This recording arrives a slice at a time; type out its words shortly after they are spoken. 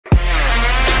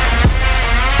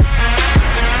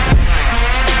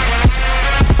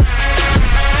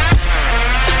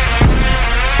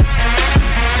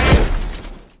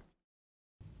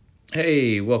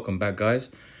Hey, welcome back,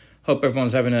 guys. Hope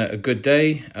everyone's having a good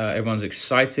day. Everyone's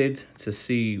excited to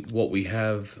see what we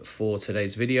have for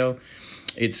today's video.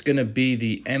 It's going to be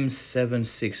the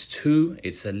M762.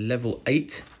 It's a level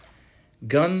 8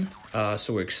 gun.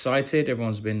 So we're excited.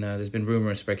 Everyone's been there's been rumor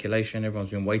and speculation.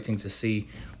 Everyone's been waiting to see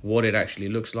what it actually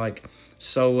looks like.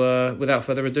 So without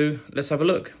further ado, let's have a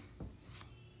look.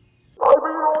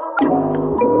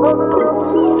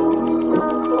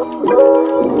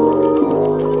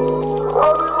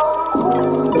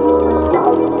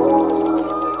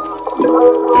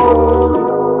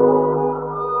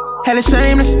 Hella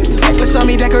shameless, necklace on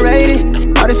me decorated.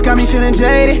 All this got me feeling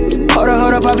jaded. Hold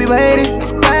up, I'll be waiting.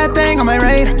 Bad thing on my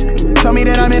radar. Told me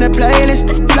that I'm in a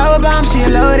playlist. Flower bomb, she a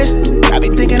lotus. Got me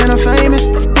thinking that I'm famous.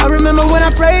 I remember when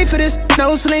I prayed for this.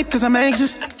 No sleep, cause I'm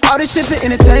anxious. All this shit for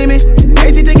entertainment.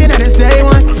 Crazy thinking that it's day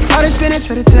one. All this business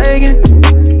for the taking.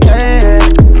 Yeah,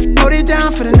 hold it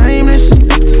down for the nameless.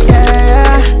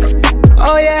 Yeah,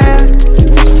 oh yeah.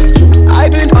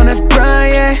 I've been on a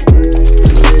grind, yeah.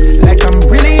 Like I'm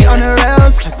really on the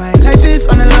rails, like my life is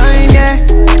on the line, yeah.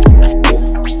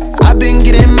 I've been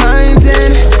getting mines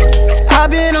in, I've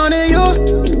been on the you,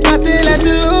 nothing left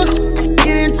to lose.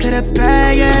 Get into the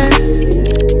bag, yeah.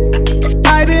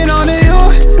 I've been on the you,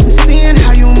 I'm seeing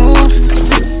how you move.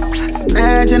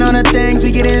 Imagine all the things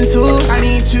we get into. I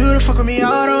need you to fuck with me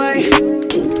all the way.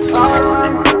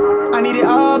 I need it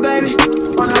all, baby.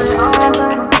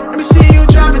 Let me see you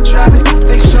drop it.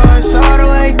 Make sure it's all the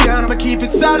way down. I'ma keep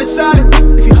it solid.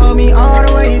 If you hold me all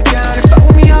the way down, and fuck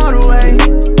with me all the way.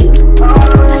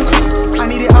 I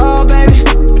need it all, baby.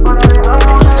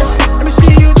 Let me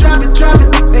see you drop it.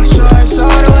 Make sure it's all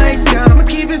the way down. I'ma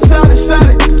keep it solid.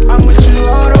 I'm with you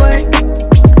all the way.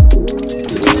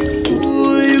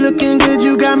 Ooh, you looking good,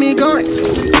 you got me going.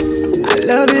 I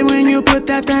love it when you put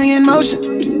that thing in motion.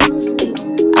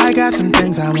 I got some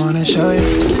things I wanna show you.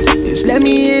 Just let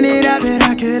me in it, I bet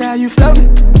I could have you floating.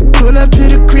 Pull up to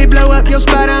the crib, blow up your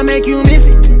spot, I'll make you miss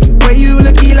it. Way you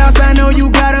looky lost, I know you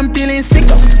got them feeling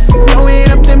sicko. Throwing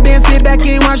up them bands, sit back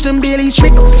and watch them Billies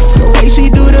trickle. The way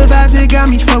she do the vibes, it got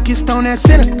me focused on that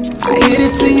center. I hit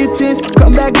it till you tense,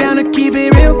 come back down to keep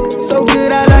it real. So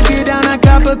good, I lock it down, I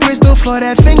cop a crystal for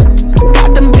that finger.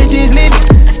 Got them bitches living,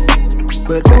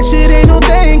 but that shit ain't no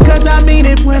thing, cause I mean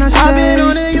it when I say I've been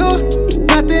on to you,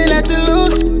 nothing left to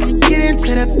lose. Get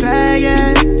into the bag,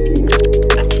 yeah.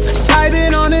 I've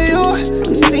been on to you,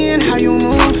 I'm seeing how you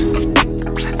move.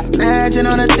 Imagine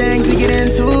all the things we get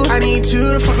into. I need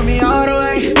you to fuck with me all the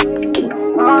way.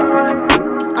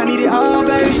 I need it all,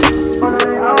 baby.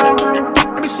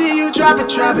 Let me see you drop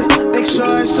it. Make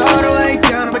sure it's all the way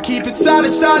down. I'ma keep it solid.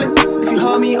 If you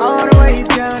hold me all the way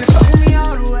down, and fuck with me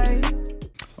all the way.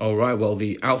 Alright, well,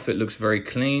 the outfit looks very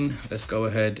clean. Let's go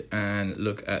ahead and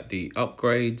look at the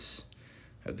upgrades,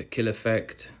 at the kill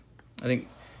effect. I think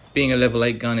being a level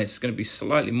 8 gun, it's going to be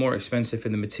slightly more expensive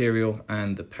in the material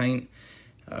and the paint.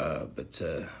 But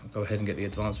go ahead and get the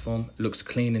advanced form. It looks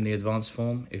clean in the advanced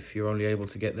form if you're only able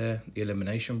to get there. The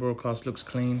elimination broadcast looks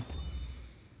clean.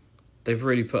 They've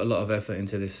really put a lot of effort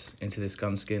into this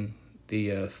gun skin.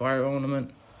 The fire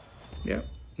ornament, yeah,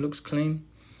 looks clean.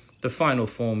 The final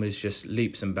form is just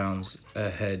leaps and bounds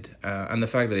ahead. And the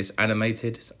fact that it's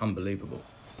animated is unbelievable.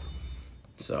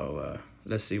 So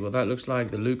let's see what that looks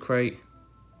like. The loot crate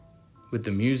with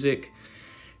the music.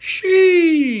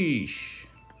 Sheesh.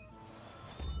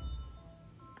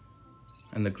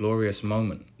 And the glorious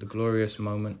moment.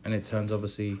 And it turns,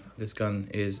 obviously, this gun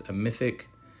is a mythic.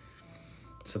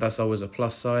 So that's always a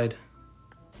plus side.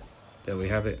 There we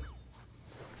have it.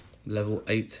 Level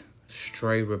 8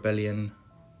 Stray Rebellion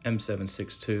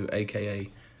M762, aka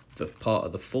the part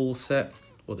of the full set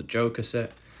or the Joker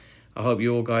set. I hope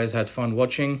you all guys had fun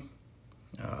watching.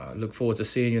 Look forward to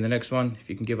seeing you in the next one. If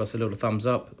you can give us a little thumbs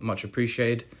up, much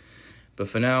appreciated. But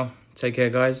for now, take care,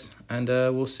 guys, and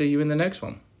we'll see you in the next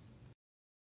one.